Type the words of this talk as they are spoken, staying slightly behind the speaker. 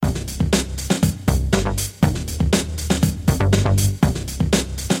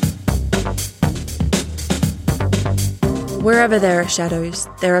Wherever there are shadows,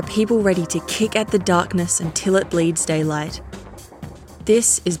 there are people ready to kick at the darkness until it bleeds daylight.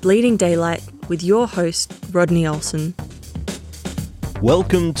 This is Bleeding Daylight with your host, Rodney Olson.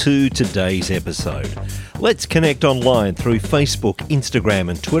 Welcome to today's episode. Let's connect online through Facebook,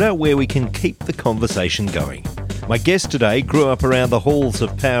 Instagram and Twitter, where we can keep the conversation going. My guest today grew up around the halls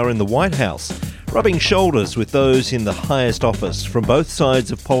of power in the White House, rubbing shoulders with those in the highest office from both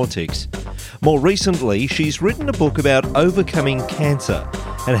sides of politics. More recently, she's written a book about overcoming cancer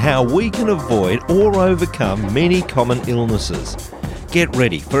and how we can avoid or overcome many common illnesses. Get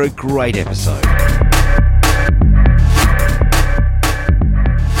ready for a great episode.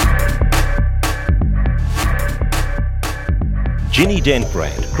 Ginny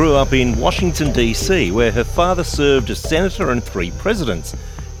Dent-Grant grew up in Washington, D.C., where her father served as senator and 3 presidents.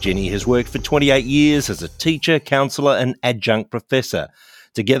 Ginny has worked for 28 years as a teacher, counsellor and adjunct professor.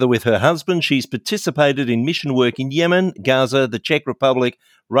 Together with her husband, she's participated in mission work in Yemen, Gaza, the Czech Republic,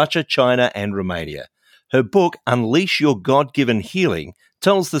 Russia, China and Romania. Her book, Unleash Your God-Given Healing,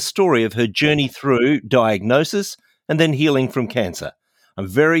 tells the story of her journey through diagnosis and then healing from cancer. I'm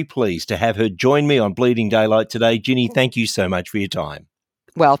very pleased to have her join me on Bleeding Daylight today. Ginny, thank you so much for your time.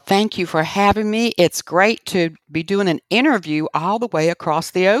 Well, thank you for having me. It's great to be doing an interview all the way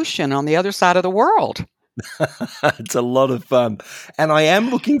across the ocean on the other side of the world. It's a lot of fun. And I am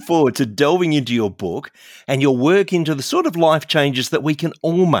looking forward to delving into your book and your work into the sort of life changes that we can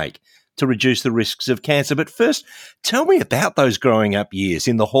all make to reduce the risks of cancer. But first, tell me about those growing up years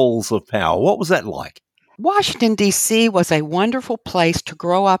in the halls of power. What was that like? Washington, D.C. was a wonderful place to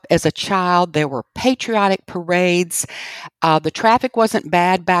grow up as a child. There were patriotic parades. The traffic wasn't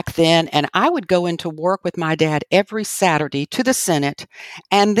bad back then, and I would go into work with my dad every Saturday to the Senate.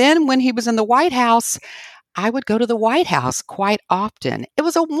 And then when he was in the White House, I would go to the White House quite often. It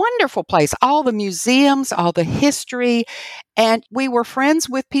was a wonderful place, all the museums, all the history, and we were friends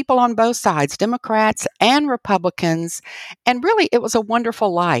with people on both sides, Democrats and Republicans, and really it was a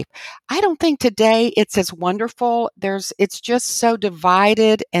wonderful life. I don't think today it's as wonderful. It's just so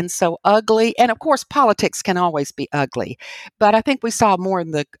divided and so ugly, and of course politics can always be ugly, but I think we saw more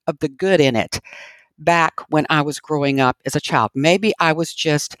of the good in it back when I was growing up as a child. Maybe I was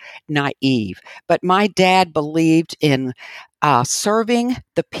just naive, but my dad believed in serving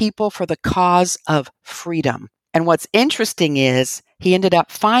the people for the cause of freedom. And what's interesting is he ended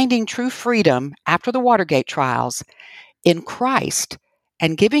up finding true freedom after the Watergate trials in Christ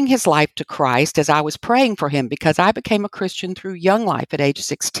and giving his life to Christ as I was praying for him, because I became a Christian through Young Life at age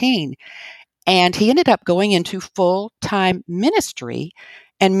 16. And he ended up going into full-time ministry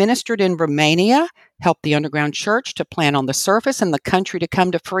and ministered in Romania, helped the underground church to plant on the surface and the country to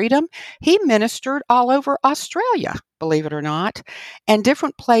come to freedom. He ministered all over Australia, believe it or not, and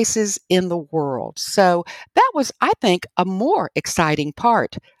different places in the world. So that was, I think, a more exciting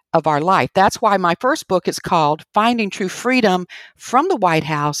part of our life. That's why my first book is called Finding True Freedom from the White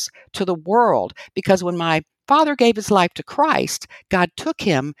House to the World, because when my father gave his life to Christ, God took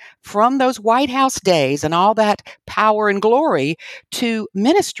him from those White House days and all that power and glory to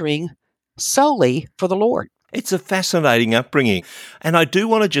ministering solely for the Lord. It's a fascinating upbringing. And I do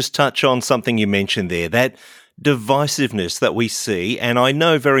want to just touch on something you mentioned there, that divisiveness that we see. And I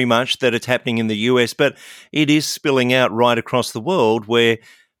know very much that it's happening in the US, but it is spilling out right across the world where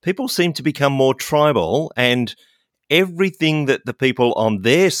people seem to become more tribal, and everything that the people on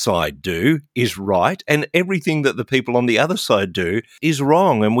their side do is right, and everything that the people on the other side do is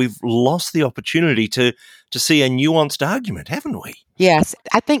wrong. And we've lost the opportunity to see a nuanced argument, haven't we? Yes,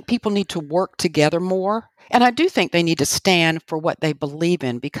 I think people need to work together more. And I do think they need to stand for what they believe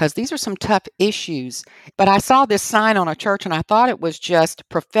in, because these are some tough issues. But I saw this sign on a church and I thought it was just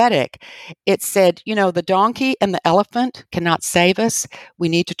prophetic. It said, the donkey and the elephant cannot save us. We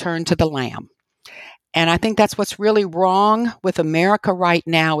need to turn to the lamb. And I think that's what's really wrong with America right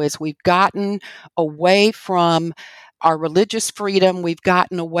now, is we've gotten away from our religious freedom. We've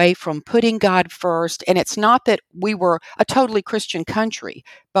gotten away from putting God first. And it's not that we were a totally Christian country,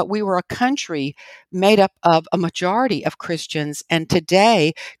 but we were a country made up of a majority of Christians. And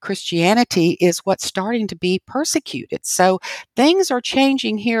today, Christianity is what's starting to be persecuted. So things are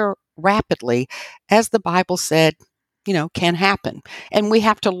changing here rapidly, as the Bible said can happen. And we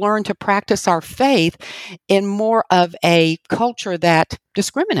have to learn to practice our faith in more of a culture that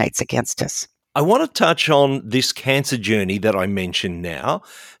discriminates against us. I want to touch on this cancer journey that I mentioned now.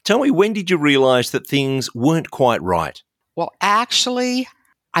 Tell me, when did you realize that things weren't quite right? Well, actually,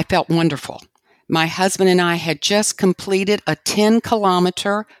 I felt wonderful. My husband and I had just completed a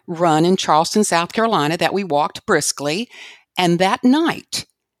 10-kilometer run in Charleston, South Carolina that we walked briskly. And that night,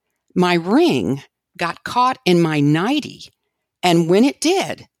 my ring got caught in my nightie. And when it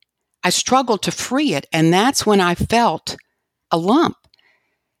did, I struggled to free it. And that's when I felt a lump.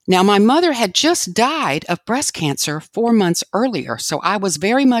 Now, my mother had just died of breast cancer 4 months earlier, so I was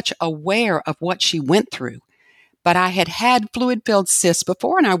very much aware of what she went through. But I had had fluid-filled cysts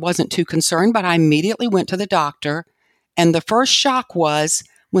before, and I wasn't too concerned, but I immediately went to the doctor. And the first shock was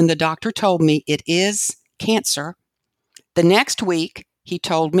when the doctor told me it is cancer. The next week, he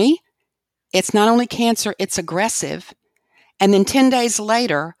told me it's not only cancer, it's aggressive. And then 10 days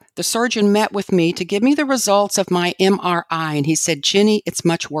later, the surgeon met with me to give me the results of my MRI. And he said, Jenny, it's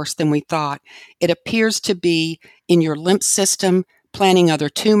much worse than we thought. It appears to be in your lymph system, planting other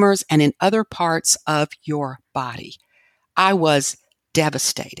tumors, and in other parts of your body. I was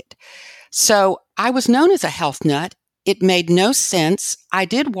devastated. So I was known as a health nut. It made no sense. I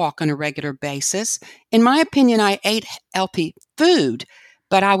did walk on a regular basis. In my opinion, I ate healthy food,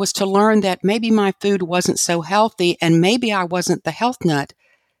 but I was to learn that maybe my food wasn't so healthy and maybe I wasn't the health nut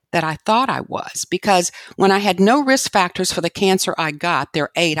that I thought I was. Because when I had no risk factors for the cancer I got, there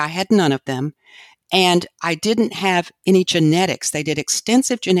are 8, I had none of them. And I didn't have any genetics. They did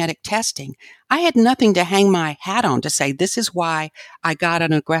extensive genetic testing. I had nothing to hang my hat on to say, this is why I got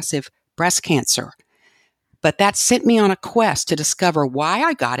an aggressive breast cancer. But that sent me on a quest to discover why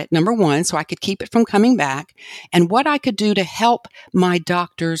I got it, number one, so I could keep it from coming back, and what I could do to help my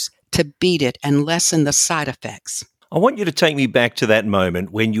doctors to beat it and lessen the side effects. I want you to take me back to that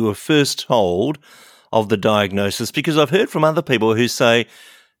moment when you were first told of the diagnosis, because I've heard from other people who say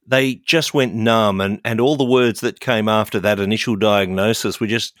they just went numb and all the words that came after that initial diagnosis were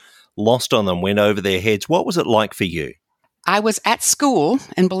just lost on them, went over their heads. What was it like for you? I was at school,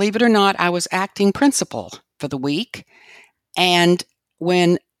 and believe it or not, I was acting principal for the week. And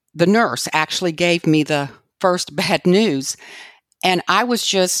when the nurse actually gave me the first bad news, and I was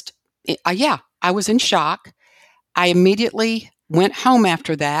just, I was in shock. I immediately went home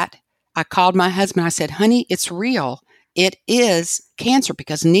after that. I called my husband. I said, honey, it's real. It is cancer,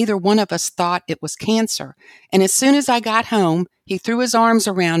 because neither one of us thought it was cancer. And as soon as I got home, he threw his arms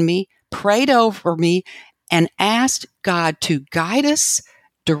around me, prayed over me, and asked God to guide us,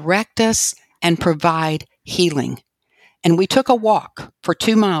 direct us, and provide healing. And we took a walk for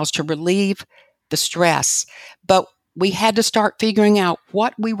 2 miles to relieve the stress. But we had to start figuring out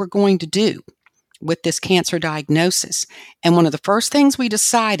what we were going to do with this cancer diagnosis. And one of the first things we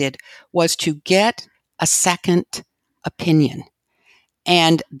decided was to get a second opinion.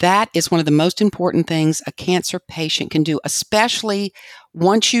 And that is one of the most important things a cancer patient can do, especially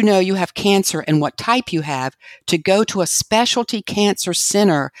once you know you have cancer and what type you have, to go to a specialty cancer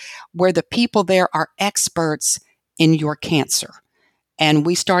center where the people there are experts in your cancer. And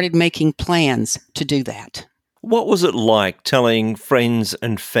we started making plans to do that. What was it like telling friends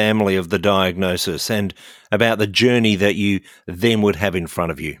and family of the diagnosis and about the journey that you then would have in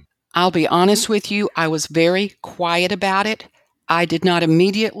front of you? I'll be honest with you, I was very quiet about it. I did not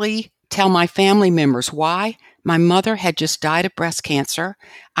immediately tell my family members. Why? My mother had just died of breast cancer.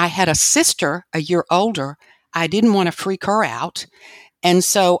 I had a sister a year older. I didn't want to freak her out. And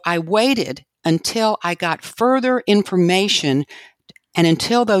so I waited until I got further information and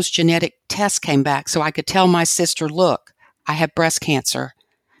until those genetic tests came back so I could tell my sister, look, I have breast cancer.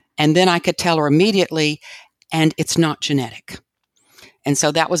 And then I could tell her immediately, and it's not genetic. And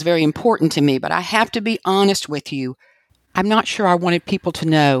so that was very important to me. But I have to be honest with you. I'm not sure I wanted people to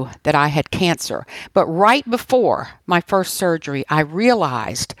know that I had cancer. But right before my first surgery, I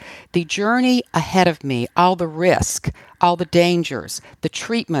realized the journey ahead of me, all the risk, all the dangers, the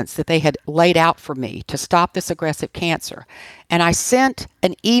treatments that they had laid out for me to stop this aggressive cancer. And I sent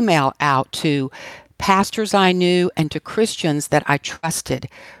an email out to pastors I knew and to Christians that I trusted,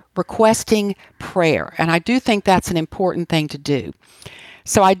 requesting prayer. And I do think that's an important thing to do.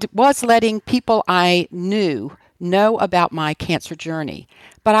 So I was letting people I knew know about my cancer journey.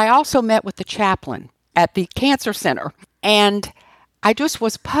 But I also met with the chaplain at the cancer center, and I just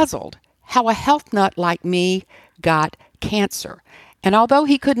was puzzled how a health nut like me got cancer. And although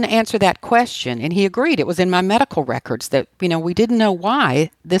he couldn't answer that question, and he agreed it was in my medical records that, we didn't know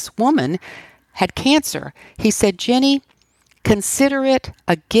why this woman had cancer, he said, Jenny, consider it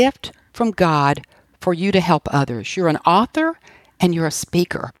a gift from God for you to help others. You're an author and you're a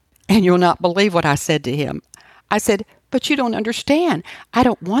speaker. And you'll not believe what I said to him. I said, but you don't understand. I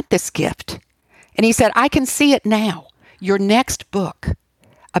don't want this gift. And he said, I can see it now. Your next book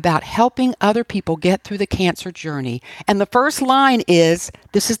about helping other people get through the cancer journey. And the first line is,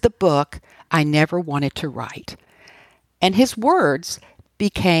 this is the book I never wanted to write. And his words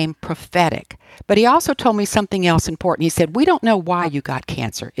became prophetic. But he also told me something else important. He said, we don't know why you got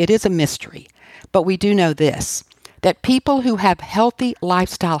cancer. It is a mystery. But we do know this, that people who have healthy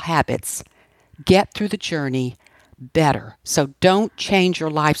lifestyle habits get through the journey better. So don't change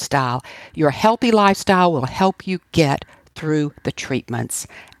your lifestyle. Your healthy lifestyle will help you get through the treatments.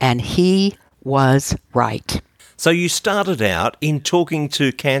 And he was right. So you started out in talking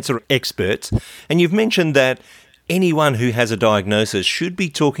to cancer experts, and you've mentioned that anyone who has a diagnosis should be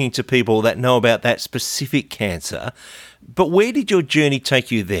talking to people that know about that specific cancer. But where did your journey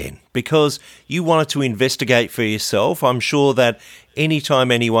take you then? Because you wanted to investigate for yourself. I'm sure that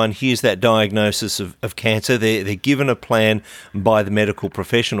anytime anyone hears that diagnosis of cancer, they're given a plan by the medical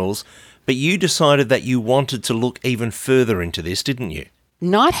professionals. But you decided that you wanted to look even further into this, didn't you?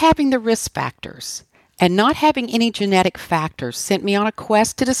 Not having the risk factors and not having any genetic factors sent me on a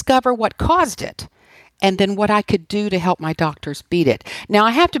quest to discover what caused it, and then what I could do to help my doctors beat it. Now,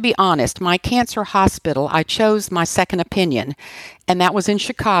 I have to be honest, my cancer hospital, I chose my second opinion, and that was in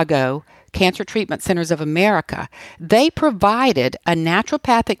Chicago, Cancer Treatment Centers of America. They provided a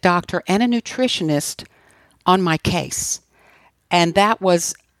naturopathic doctor and a nutritionist on my case, and that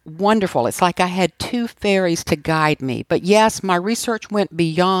was wonderful. It's like I had two fairies to guide me. But yes, my research went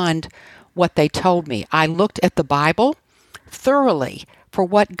beyond what they told me. I looked at the Bible thoroughly for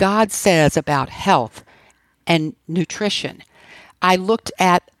what God says about health and nutrition. I looked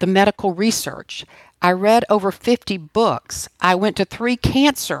at the medical research. I read over 50 books. I went to 3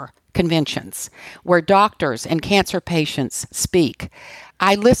 cancer conventions where doctors and cancer patients speak.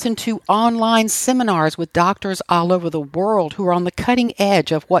 I listened to online seminars with doctors all over the world who are on the cutting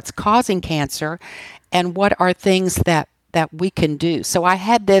edge of what's causing cancer and what are things that we can do. So I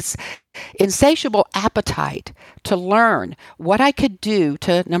had this insatiable appetite to learn what I could do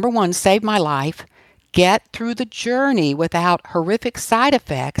to, number one, save my life, get through the journey without horrific side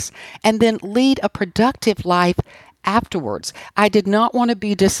effects, and then lead a productive life afterwards. I did not want to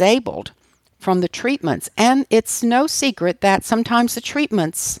be disabled from the treatments. And it's no secret that sometimes the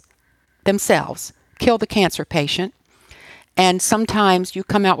treatments themselves kill the cancer patient. And sometimes you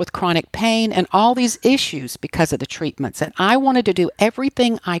come out with chronic pain and all these issues because of the treatments. And I wanted to do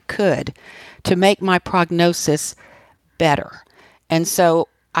everything I could to make my prognosis better. And so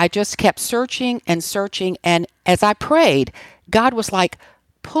I just kept searching and searching. And as I prayed, God was like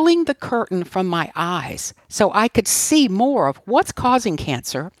pulling the curtain from my eyes so I could see more of what's causing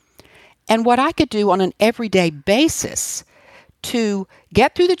cancer and what I could do on an everyday basis to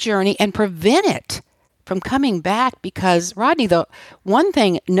get through the journey and prevent it from coming back. Because, Rodney, the one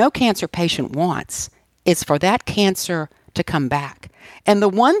thing no cancer patient wants is for that cancer to come back. And the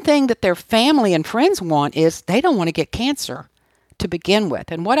one thing that their family and friends want is they don't want to get cancer to begin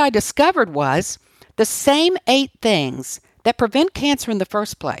with. And what I discovered was the same 8 things that prevent cancer in the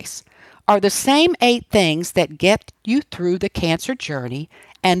first place are the same 8 things that get you through the cancer journey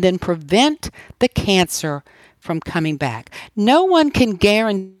and then prevent the cancer from coming back. No one can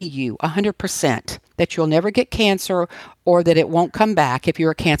guarantee you 100% that you'll never get cancer or that it won't come back if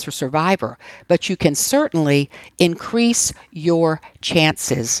you're a cancer survivor, but you can certainly increase your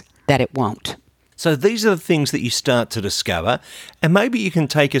chances that it won't. So these are the things that you start to discover, and maybe you can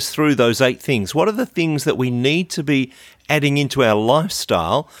take us through those 8 things. What are the things that we need to be adding into our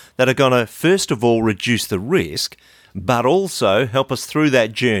lifestyle that are going to, first of all, reduce the risk, but also help us through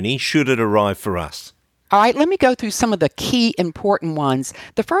that journey should it arrive for us? All right, let me go through some of the key important ones.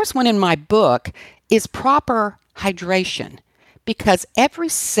 The first one in my book is proper hydration, because every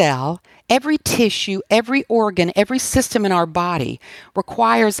cell, every tissue, every organ, every system in our body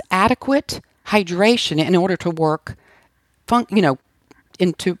requires adequate hydration in order to work,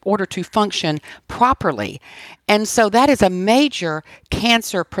 in order to function properly. And so that is a major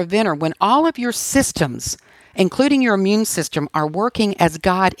cancer preventer. When all of your systems, including your immune system, are working as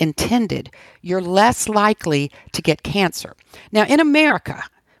God intended, you're less likely to get cancer. Now, in America,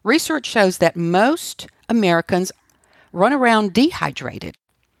 research shows that most Americans run around dehydrated,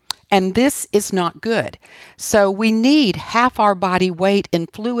 and this is not good. So we need half our body weight in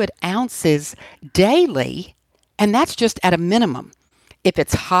fluid ounces daily, and that's just at a minimum. If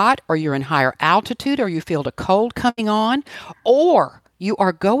it's hot or you're in higher altitude or you feel the cold coming on or you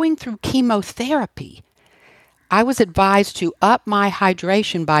are going through chemotherapy, I was advised to up my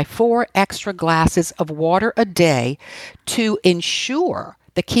hydration by 4 extra glasses of water a day to ensure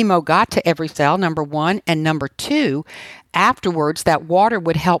the chemo got to every cell, number one, and number two, afterwards, that water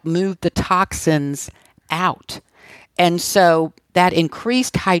would help move the toxins out. And so that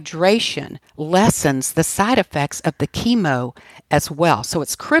increased hydration lessens the side effects of the chemo as well. So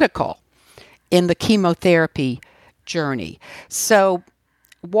it's critical in the chemotherapy journey. So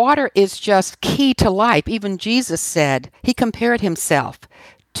water is just key to life. Even Jesus said, he compared himself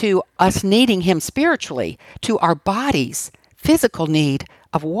to us needing him spiritually, to our body's physical need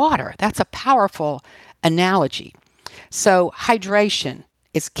of water. That's a powerful analogy. So hydration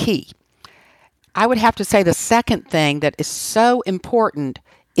is key. I would have to say the second thing that is so important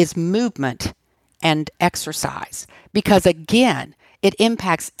is movement and exercise, because again, it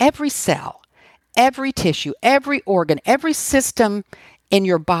impacts every cell, every tissue, every organ, every system in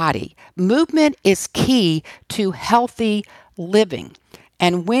your body. Movement is key to healthy living.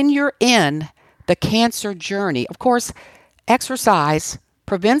 And when you're in the cancer journey, of course, exercise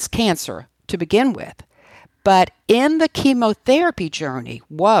prevents cancer to begin with. But in the chemotherapy journey,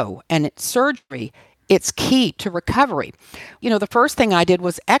 and it's surgery, it's key to recovery. The first thing I did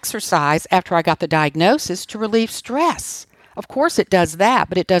was exercise after I got the diagnosis to relieve stress. Of course it does that,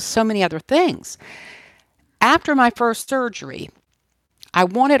 but it does so many other things. After my first surgery, I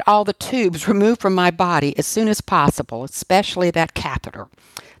wanted all the tubes removed from my body as soon as possible, especially that catheter.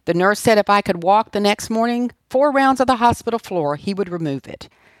 The nurse said if I could walk the next morning 4 rounds of the hospital floor, he would remove it.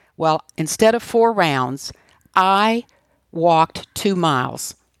 Well, instead of 4 rounds, I walked 2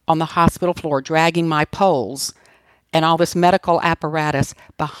 miles on the hospital floor, dragging my poles and all this medical apparatus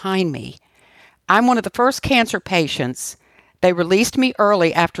behind me. I'm one of the first cancer patients. They released me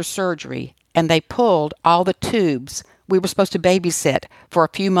early after surgery, and they pulled all the tubes we were supposed to babysit for a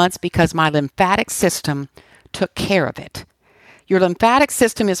few months because my lymphatic system took care of it. Your lymphatic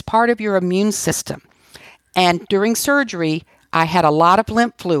system is part of your immune system. And during surgery, I had a lot of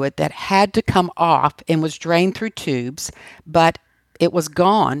lymph fluid that had to come off and was drained through tubes, but it was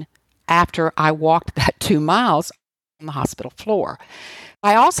gone after I walked that 2 miles on the hospital floor.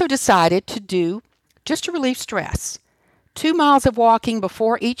 I also decided to do, just to relieve stress, 2 miles of walking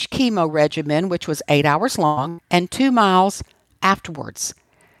before each chemo regimen, which was 8 hours long, and 2 miles afterwards.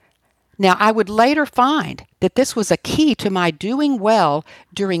 Now, I would later find that this was a key to my doing well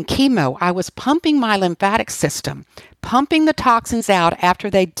during chemo. I was pumping my lymphatic system, pumping the toxins out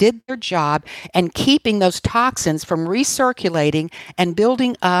after they did their job, and keeping those toxins from recirculating and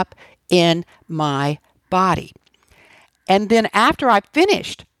building up in my body. And then after I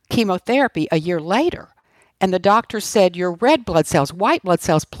finished chemotherapy a year later, and the doctor said, your red blood cells, white blood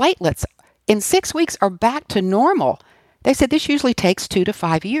cells, platelets, in 6 weeks are back to normal. They said this usually takes 2 to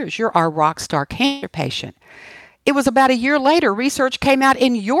 5 years. You're our rock star cancer patient. It was about a year later, research came out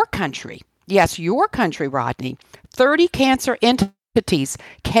in your country. Yes, your country, Rodney. 30 cancer entities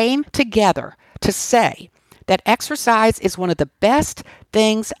came together to say that exercise is one of the best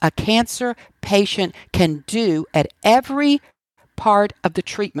things a cancer patient can do at every part of the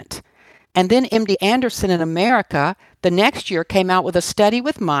treatment. And then MD Anderson in America, the next year, came out with a study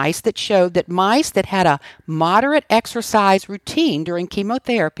with mice that showed that mice that had a moderate exercise routine during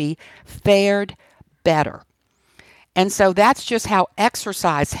chemotherapy fared better. And so that's just how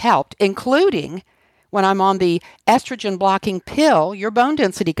exercise helped, including when I'm on the estrogen blocking pill, your bone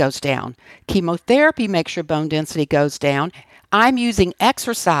density goes down. Chemotherapy makes your bone density goes down. I'm using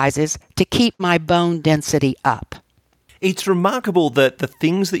exercises to keep my bone density up. It's remarkable that the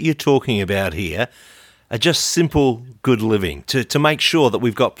things that you're talking about here are just simple good living, to make sure that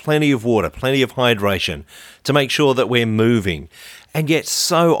we've got plenty of water, plenty of hydration, to make sure that we're moving. And yet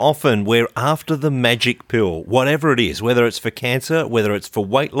so often we're after the magic pill, whatever it is, whether it's for cancer, whether it's for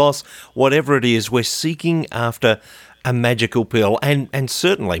weight loss, whatever it is, we're seeking after a magical pill. And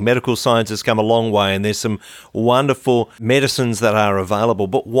certainly medical science has come a long way and there's some wonderful medicines that are available.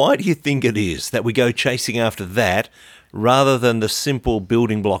 But why do you think it is that we go chasing after that rather than the simple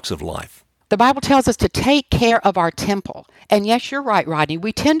building blocks of life? The Bible tells us to take care of our temple. And yes, you're right, Rodney.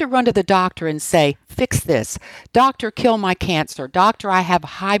 We tend to run to the doctor and say, fix this. Doctor, kill my cancer. Doctor, I have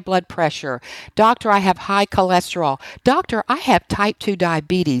high blood pressure. Doctor, I have high cholesterol. Doctor, I have type 2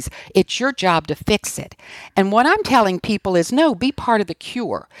 diabetes. It's your job to fix it. And what I'm telling people is, no, be part of the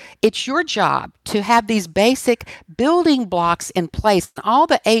cure. It's your job to have these basic building blocks in place. All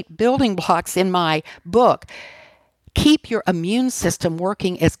the 8 building blocks in my book. Keep your immune system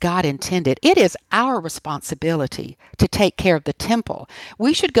working as God intended. It is our responsibility to take care of the temple.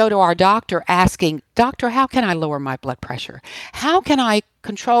 We should go to our doctor asking, Doctor, how can I lower my blood pressure? How can I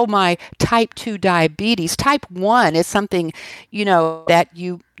control my type 2 diabetes? Type 1 is something, that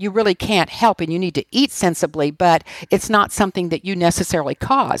you really can't help and you need to eat sensibly, but it's not something that you necessarily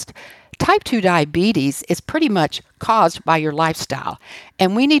caused. Type 2 diabetes is pretty much caused by your lifestyle,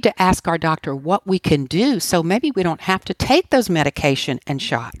 and we need to ask our doctor what we can do so maybe we don't have to take those medication and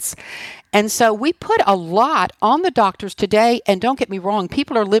shots. And so we put a lot on the doctors today, and don't get me wrong,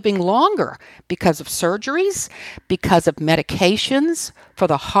 people are living longer because of surgeries, because of medications for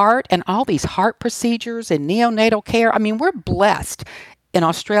the heart and all these heart procedures and neonatal care. I mean, we're blessed in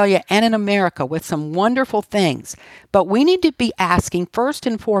Australia and in America with some wonderful things. But we need to be asking first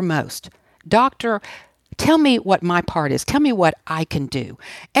and foremost, doctor, tell me what my part is. Tell me what I can do.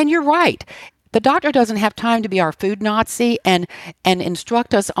 And you're right. The doctor doesn't have time to be our food Nazi and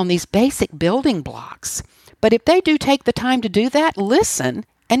instruct us on these basic building blocks. But if they do take the time to do that, listen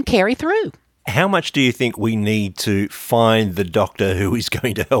and carry through. How much do you think we need to find the doctor who is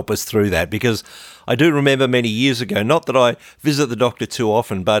going to help us through that? Because I do remember many years ago, not that I visit the doctor too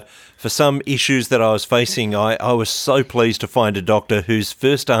often, but for some issues that I was facing, I was so pleased to find a doctor whose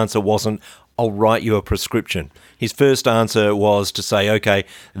first answer wasn't, I'll write you a prescription. His first answer was to say, okay,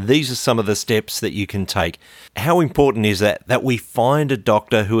 these are some of the steps that you can take. How important is that we find a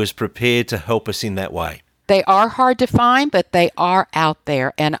doctor who is prepared to help us in that way? They are hard to find, but they are out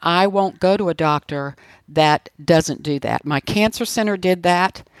there, and I won't go to a doctor that doesn't do that. My cancer center did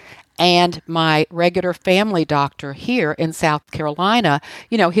that, and my regular family doctor here in South Carolina,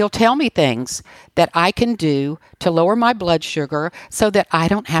 he'll tell me things that I can do to lower my blood sugar so that I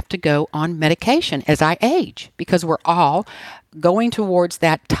don't have to go on medication as I age, because we're all going towards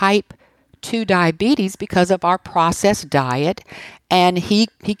that type 2 diabetes because of our processed diet, and he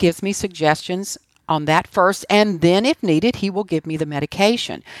gives me suggestions on that first, and then if needed, he will give me the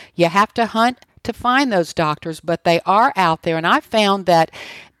medication. You have to hunt to find those doctors, but they are out there, and I've found that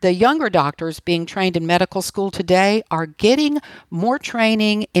the younger doctors being trained in medical school today are getting more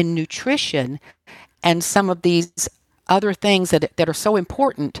training in nutrition and some of these other things that are so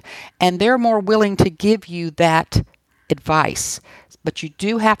important, and they're more willing to give you that advice. But you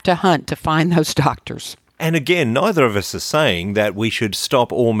do have to hunt to find those doctors. And again, neither of us are saying that we should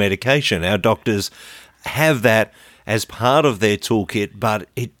stop all medication. Our doctors have that as part of their toolkit, but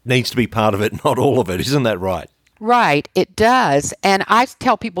it needs to be part of it, not all of it. Isn't that right? Right, it does. And I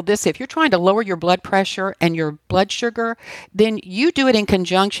tell people this, if you're trying to lower your blood pressure and your blood sugar, then you do it in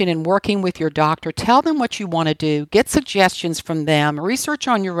conjunction and working with your doctor. Tell them what you want to do, get suggestions from them, research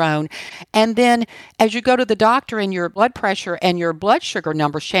on your own. And then as you go to the doctor and your blood pressure and your blood sugar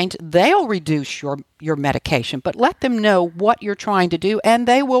numbers change, they'll reduce your medication. But let them know what you're trying to do and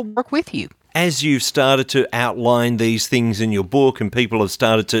they will work with you. As you've started to outline these things in your book and people have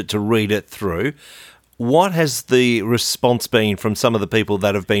started to read it through, what has the response been from some of the people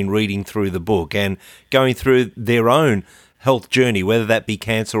that have been reading through the book and going through their own health journey, whether that be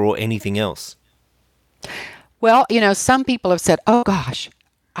cancer or anything else? Well, some people have said, oh gosh,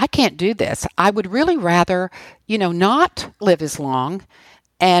 I can't do this. I would really rather, not live as long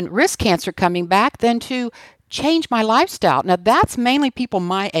and risk cancer coming back than to change my lifestyle. Now, that's mainly people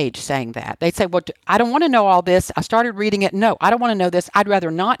my age saying that. They say, well, I don't want to know all this. I started reading it. No, I don't want to know this. I'd rather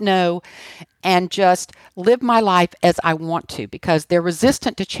not know and just live my life as I want to because they're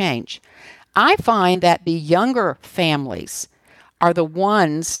resistant to change. I find that the younger families are the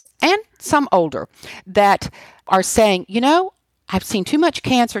ones, and some older, that are saying, I've seen too much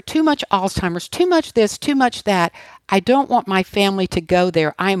cancer, too much Alzheimer's, too much this, too much that. I don't want my family to go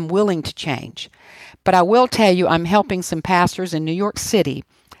there. I am willing to change. But I will tell you, I'm helping some pastors in New York City,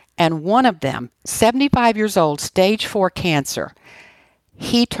 and one of them, 75 years old, stage 4 cancer,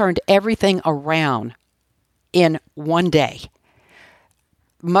 he turned everything around in one day.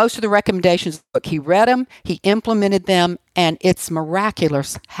 Most of the recommendations, look, he read them, he implemented them, and it's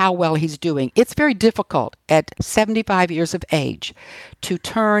miraculous how well he's doing. It's very difficult at 75 years of age to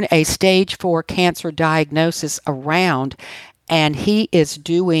turn a stage 4 cancer diagnosis around, and he is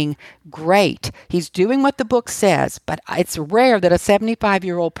doing great. He's doing what the book says, but it's rare that a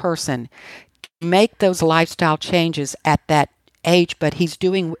 75-year-old person can make those lifestyle changes at that age, but he's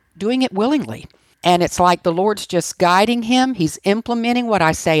doing it willingly. And it's like the Lord's just guiding him. He's implementing what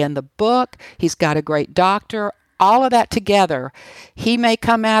I say in the book. He's got a great doctor. All of that together, he may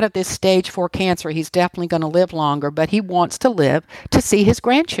come out of this stage 4 cancer. He's definitely going to live longer, but he wants to live to see his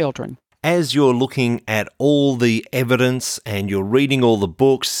grandchildren. As you're looking at all the evidence and you're reading all the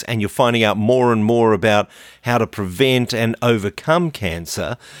books and you're finding out more and more about how to prevent and overcome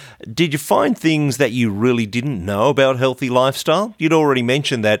cancer, did you find things that you really didn't know about healthy lifestyle? You'd already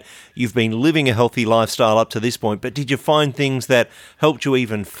mentioned that you've been living a healthy lifestyle up to this point, but did you find things that helped you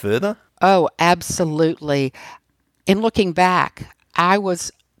even further? Oh, absolutely. In looking back, I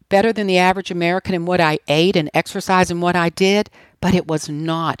was better than the average American in what I ate and exercise and what I did, but it was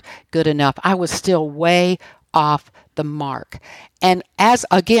not good enough. I was still way off the mark. And as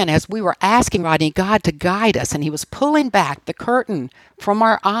we were asking Rodney, God to guide us, and he was pulling back the curtain from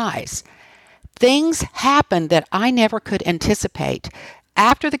our eyes, things happened that I never could anticipate.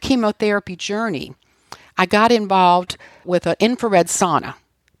 After the chemotherapy journey, I got involved with an infrared sauna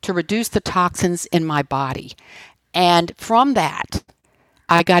to reduce the toxins in my body. And from that,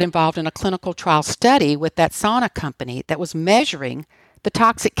 I got involved in a clinical trial study with that sauna company that was measuring the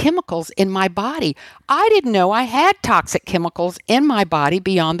toxic chemicals in my body. I didn't know I had toxic chemicals in my body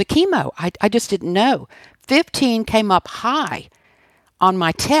beyond the chemo. I just didn't know. 15 came up high on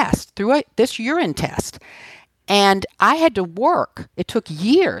my test through this urine test. And I had to work. It took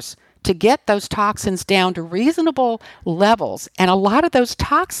years to get those toxins down to reasonable levels. And a lot of those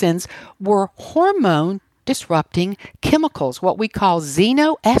toxins were hormone disrupting chemicals, what we call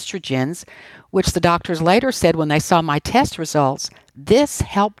xenoestrogens, which the doctors later said when they saw my test results, this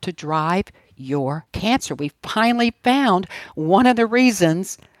helped to drive your cancer. We finally found one of the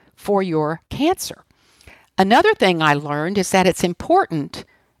reasons for your cancer. Another thing I learned is that it's important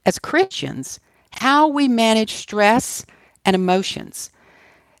as Christians how we manage stress and emotions.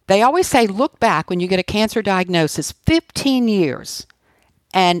 They always say, look back when you get a cancer diagnosis, 15 years,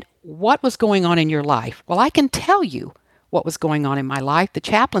 and what was going on in your life? Well, I can tell you what was going on in my life. The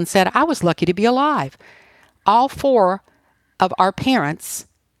chaplain said I was lucky to be alive. All 4 of our parents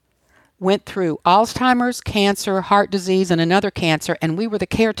went through Alzheimer's, cancer, heart disease, and another cancer, and we were the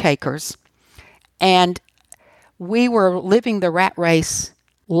caretakers. And we were living the rat race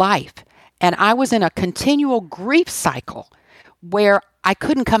life. And I was in a continual grief cycle where I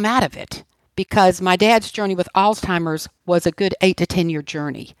couldn't come out of it because my dad's journey with Alzheimer's was a good 8 to 10 year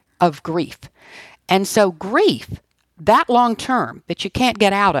journey of grief. And so grief, that long term that you can't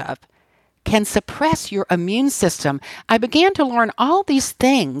get out of, can suppress your immune system. I began to learn all these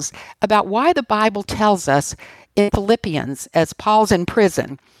things about why the Bible tells us in Philippians, as Paul's in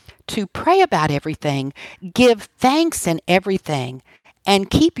prison, to pray about everything, give thanks in everything,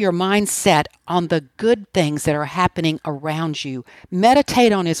 and keep your mind set on the good things that are happening around you.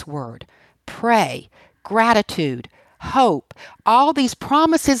 Meditate on His Word. Pray. Gratitude. Hope. All these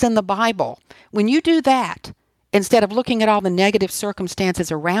promises in the Bible. When you do that, instead of looking at all the negative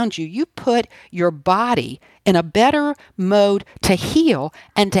circumstances around you, you put your body in a better mode to heal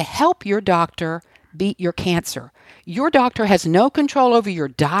and to help your doctor beat your cancer. Your doctor has no control over your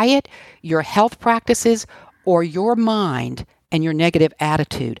diet, your health practices, or your mind and your negative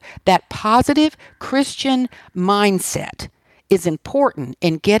attitude. That positive Christian mindset is important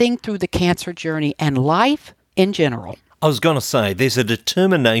in getting through the cancer journey and life in general. I was going to say, there's a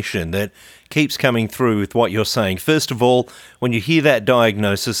determination that keeps coming through with what you're saying. First of all, when you hear that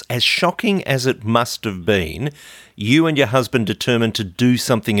diagnosis, as shocking as it must have been, you and your husband determined to do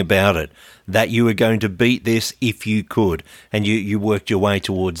something about it, that you were going to beat this if you could, and you worked your way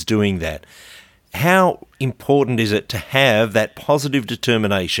towards doing that. How important is it to have that positive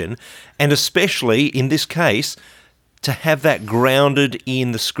determination, and especially in this case, to have that grounded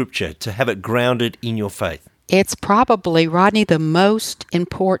in the Scripture, to have it grounded in your faith? It's probably, Rodney, the most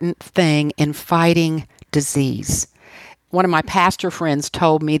important thing in fighting disease. One of my pastor friends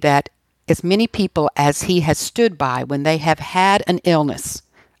told me that as many people as he has stood by when they have had an illness,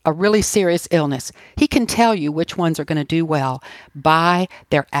 a really serious illness, he can tell you which ones are going to do well by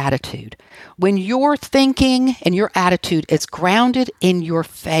their attitude. When your thinking and your attitude is grounded in your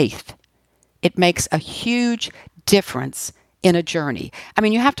faith, it makes a huge difference in a journey. I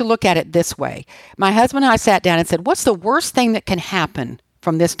mean, you have to look at it this way. My husband and I sat down and said, what's the worst thing that can happen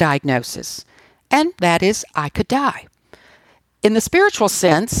from this diagnosis? And that is I could die. In the spiritual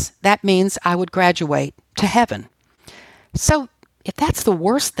sense, that means I would graduate to heaven. So if that's the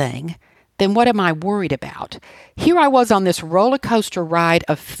worst thing, then what am I worried about? Here I was on this roller coaster ride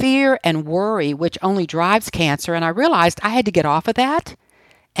of fear and worry, which only drives cancer, and I realized I had to get off of that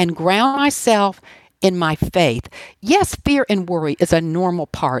and ground myself in my faith. Yes, fear and worry is a normal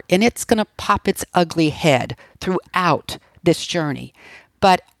part, and it's going to pop its ugly head throughout this journey.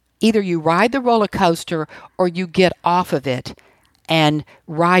 But either you ride the roller coaster or you get off of it and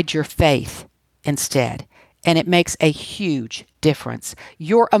ride your faith instead. And it makes a huge difference.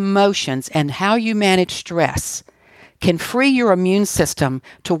 Your emotions and how you manage stress can free your immune system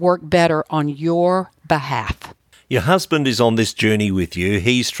to work better on your behalf. Your husband is on this journey with you.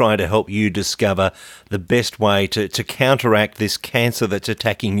 He's trying to help you discover the best way to counteract this cancer that's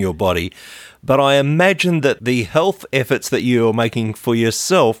attacking your body. But I imagine that the health efforts that you're making for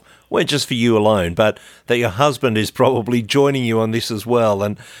yourself weren't just for you alone, but that your husband is probably joining you on this as well,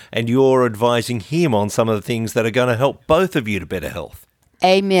 and you're advising him on some of the things that are going to help both of you to better health.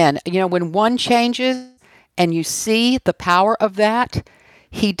 Amen. You know, when one changes and you see the power of that,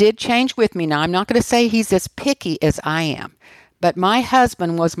 he did change with me. Now, I'm not going to say he's as picky as I am, but my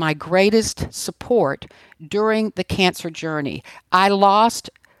husband was my greatest support during the cancer journey. I lost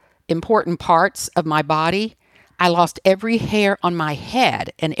important parts of my body. I lost every hair on my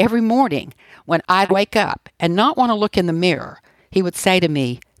head, and every morning when I'd wake up and not want to look in the mirror, he would say to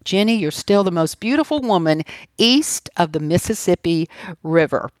me, "Jenny, you're still the most beautiful woman east of the Mississippi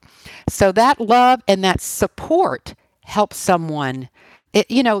River." So that love and that support helps someone.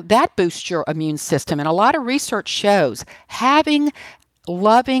 That boosts your immune system. And a lot of research shows having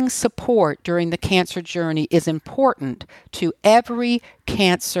loving support during the cancer journey is important to every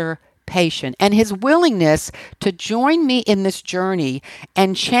cancer patient. And his willingness to join me in this journey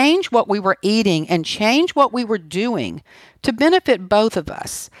and change what we were eating and change what we were doing to benefit both of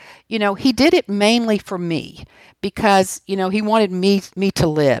us. He did it mainly for me because, he wanted me to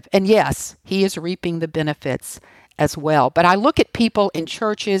live. And yes, he is reaping the benefits as well. But I look at people in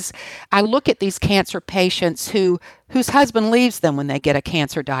churches, I look at these cancer patients whose husband leaves them when they get a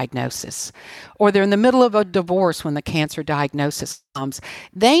cancer diagnosis, or they're in the middle of a divorce when the cancer diagnosis comes.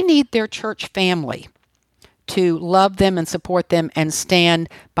 They need their church family to love them and support them and stand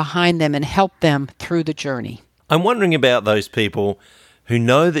behind them and help them through the journey. I'm wondering about those people who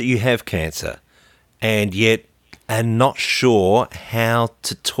know that you have cancer and yet are not sure how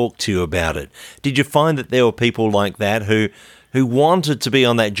to talk to you about it. Did you find that there were people like that who wanted to be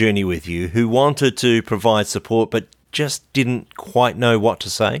on that journey with you, who wanted to provide support but just didn't quite know what to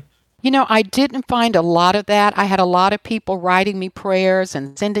say? I didn't find a lot of that. I had a lot of people writing me prayers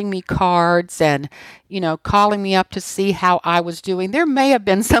and sending me cards and, calling me up to see how I was doing. There may have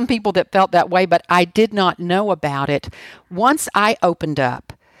been some people that felt that way, but I did not know about it. Once I opened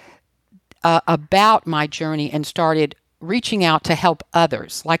up about my journey and started reaching out to help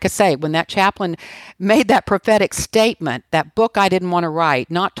others. Like I say, when that chaplain made that prophetic statement, that book I didn't want to write,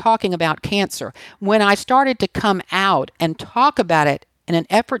 not talking about cancer, when I started to come out and talk about it in an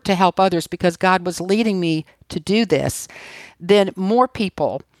effort to help others because God was leading me to do this, then more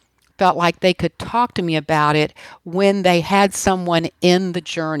people felt like they could talk to me about it when they had someone in the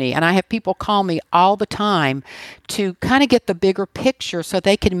journey. And I have people call me all the time to kind of get the bigger picture so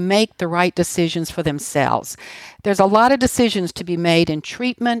they can make the right decisions for themselves. There's a lot of decisions to be made in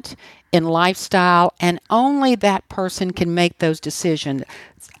treatment, in lifestyle, and only that person can make those decisions.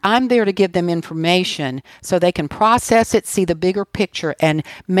 I'm there to give them information so they can process it, see the bigger picture, and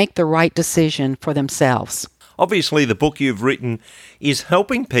make the right decision for themselves. Obviously, the book you've written is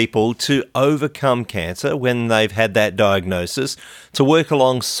helping people to overcome cancer when they've had that diagnosis, to work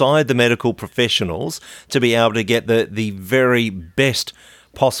alongside the medical professionals to be able to get the very best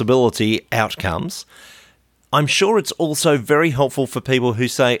possibility outcomes. I'm sure it's also very helpful for people who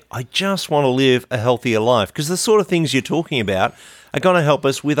say, I just want to live a healthier life, because the sort of things you're talking about are going to help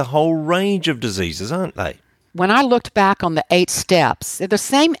us with a whole range of diseases, aren't they? When I looked back on the 8 steps, they're the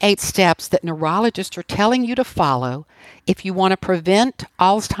same 8 steps that neurologists are telling you to follow if you want to prevent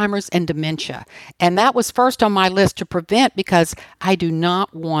Alzheimer's and dementia. And that was first on my list to prevent because I do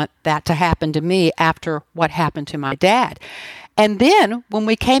not want that to happen to me after what happened to my dad. And then when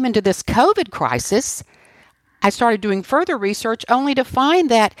we came into this COVID crisis, I started doing further research only to find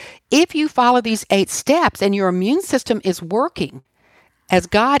that if you follow these 8 steps and your immune system is working as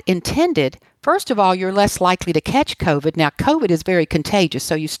God intended, first of all, you're less likely to catch COVID. Now, COVID is very contagious,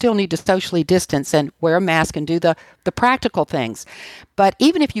 so you still need to socially distance and wear a mask and do the practical things. But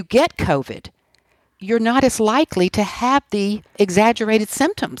even if you get COVID, you're not as likely to have the exaggerated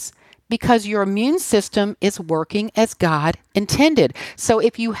symptoms because your immune system is working as God intended. So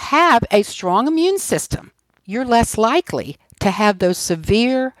if you have a strong immune system, you're less likely to have those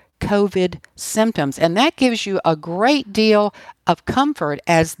severe COVID symptoms. And that gives you a great deal of comfort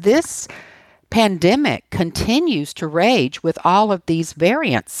as this pandemic continues to rage with all of these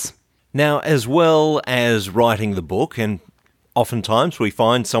variants. Now, as well as writing the book, and oftentimes we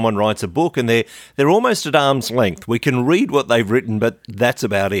find someone writes a book and they're almost at arm's length. We can read what they've written, but that's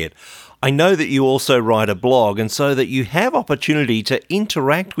about it. I know that you also write a blog, and so that you have opportunity to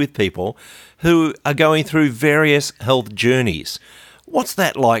interact with people who are going through various health journeys. What's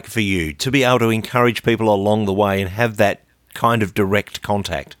that like for you, to be able to encourage people along the way and have that kind of direct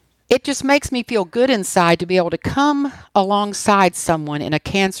contact? It just makes me feel good inside to be able to come alongside someone in a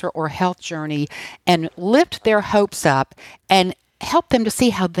cancer or health journey and lift their hopes up and help them to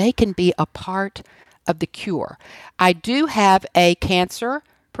see how they can be a part of the cure. I do have a cancer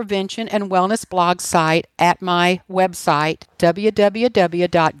prevention and wellness blog site at my website,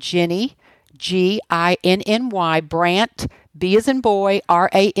 www.jenny, G-I-N-N-Y, Brant, B as in boy,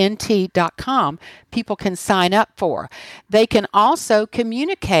 RANT.com. People can sign up for. They can also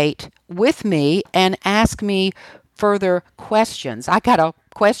communicate with me and ask me further questions. I got a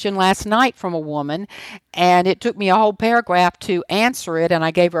question last night from a woman, and it took me a whole paragraph to answer it, and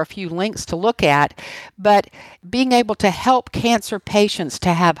I gave her a few links to look at. But being able to help cancer patients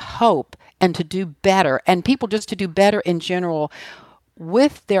to have hope and to do better, and people just to do better in general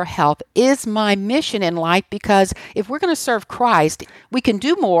with their health is my mission in life, because if we're going to serve Christ, we can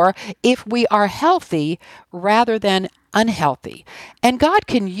do more if we are healthy rather than unhealthy. And God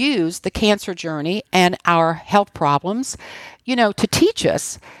can use the cancer journey and our health problems, to teach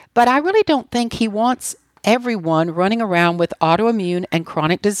us. But I really don't think He wants everyone running around with autoimmune and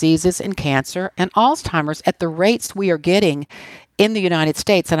chronic diseases and cancer and Alzheimer's at the rates we are getting in the United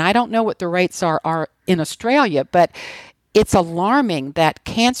States. And I don't know what the rates are in Australia, but it's alarming that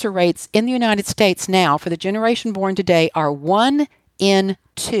cancer rates in the United States now for the generation born today are 1 in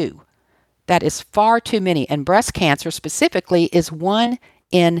 2. That is far too many. And breast cancer specifically is 1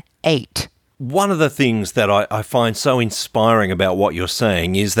 in 8. One of the things that I find so inspiring about what you're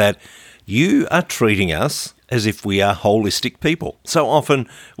saying is that you are treating us as if we are holistic people. So often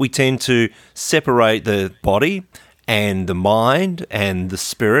we tend to separate the body and the mind and the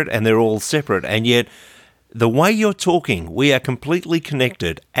spirit, and they're all separate. And yet, the way you're talking, we are completely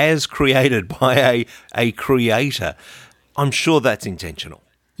connected as created by a creator. I'm sure that's intentional.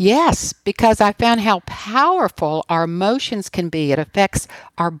 Yes, because I found how powerful our emotions can be. It affects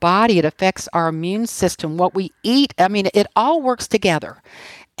our body. It affects our immune system, what we eat. I mean, it all works together.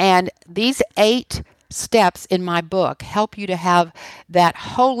 And these 8 steps in my book help you to have that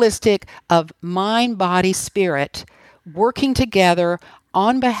holistic of mind, body, spirit working together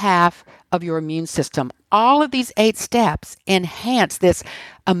on behalf of your immune system. All of these 8 steps enhance this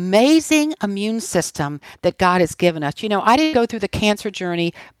amazing immune system that God has given us. I didn't go through the cancer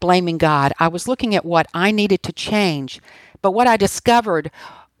journey blaming God. I was looking at what I needed to change. But what I discovered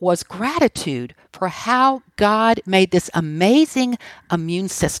was gratitude for how God made this amazing immune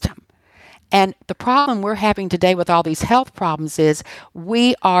system. And the problem we're having today with all these health problems is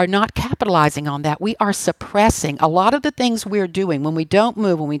we are not capitalizing on that. We are suppressing a lot of the things we're doing when we don't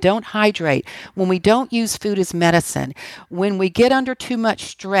move, when we don't hydrate, when we don't use food as medicine, when we get under too much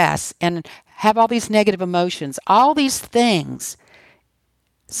stress and have all these negative emotions. All these things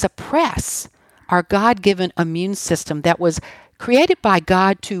suppress our God-given immune system that was created by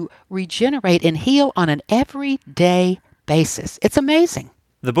God to regenerate and heal on an everyday basis. It's amazing.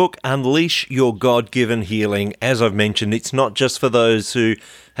 The book, Unleash Your God-Given Healing, as I've mentioned, it's not just for those who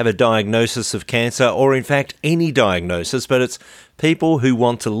have a diagnosis of cancer or, in fact, any diagnosis, but it's people who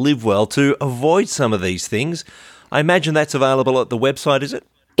want to live well to avoid some of these things. I imagine that's available at the website, is it?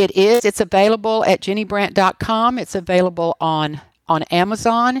 It is. It's available at jennybrandt.com. It's available on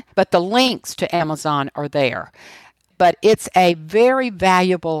Amazon, but the links to Amazon are there. But it's a very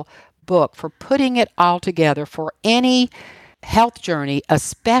valuable book for putting it all together for any health journey,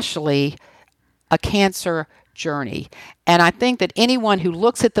 especially a cancer journey. And I think that anyone who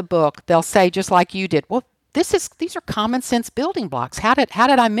looks at the book, they'll say, just like you did, well, these are common sense building blocks. How did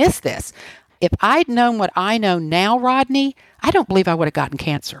I miss this? If I'd known what I know now, Rodney, I don't believe I would have gotten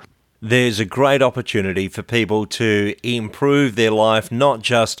cancer. There's a great opportunity for people to improve their life, not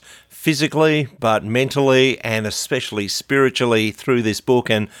just physically, but mentally and especially spiritually through this book.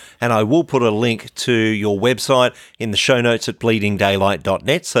 And I will put a link to your website in the show notes at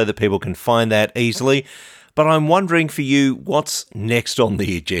bleedingdaylight.net so that people can find that easily. But I'm wondering for you, what's next on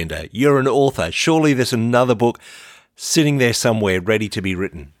the agenda? You're an author. Surely there's another book sitting there somewhere ready to be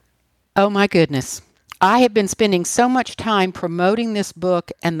written. Oh my goodness. I have been spending so much time promoting this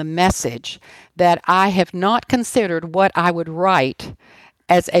book and the message that I have not considered what I would write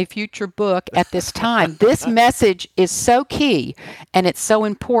as a future book at this time. This message is so key and it's so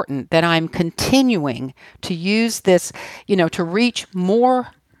important that I'm continuing to use this, to reach more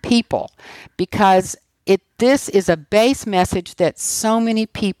people, because this is a base message that so many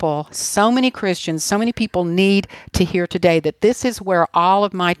people, so many Christians, so many people need to hear today, that this is where all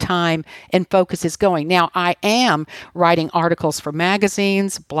of my time and focus is going. Now, I am writing articles for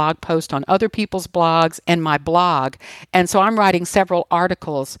magazines, blog posts on other people's blogs, and my blog. And so I'm writing several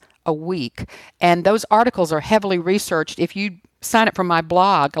articles a week. And those articles are heavily researched. If you sign up for my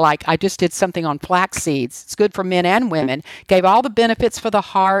blog, like I just did something on flax seeds. It's good for men and women. Gave all the benefits for the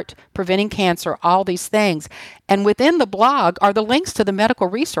heart, preventing cancer, all these things. And within the blog are the links to the medical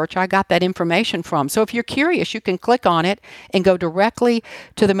research I got that information from. So if you're curious, you can click on it and go directly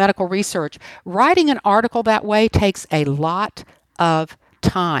to the medical research. Writing an article that way takes a lot of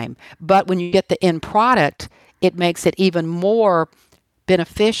time. But when you get the end product, it makes it even more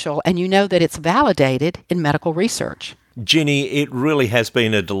beneficial, and you know that it's validated in medical research. Jenny, it really has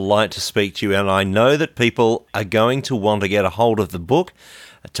been a delight to speak to you, and I know that people are going to want to get a hold of the book,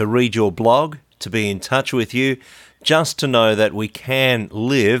 to read your blog, to be in touch with you. just to know that we can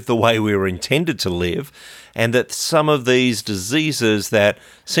live the way we were intended to live, and that some of these diseases that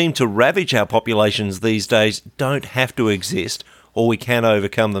seem to ravage our populations these days don't have to exist, or we can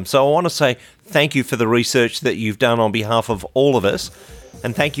overcome them. So I want to say thank you for the research that you've done on behalf of all of us,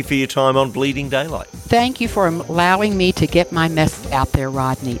 and thank you for your time on Bleeding Daylight. Thank you for allowing me to get my message out there,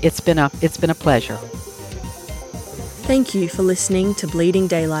 Rodney. It's been a pleasure. Thank you for listening to Bleeding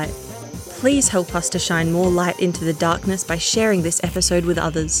Daylight. Please help us to shine more light into the darkness by sharing this episode with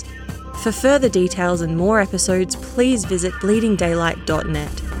others. For further details and more episodes, please visit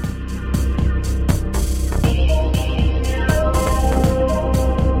bleedingdaylight.net.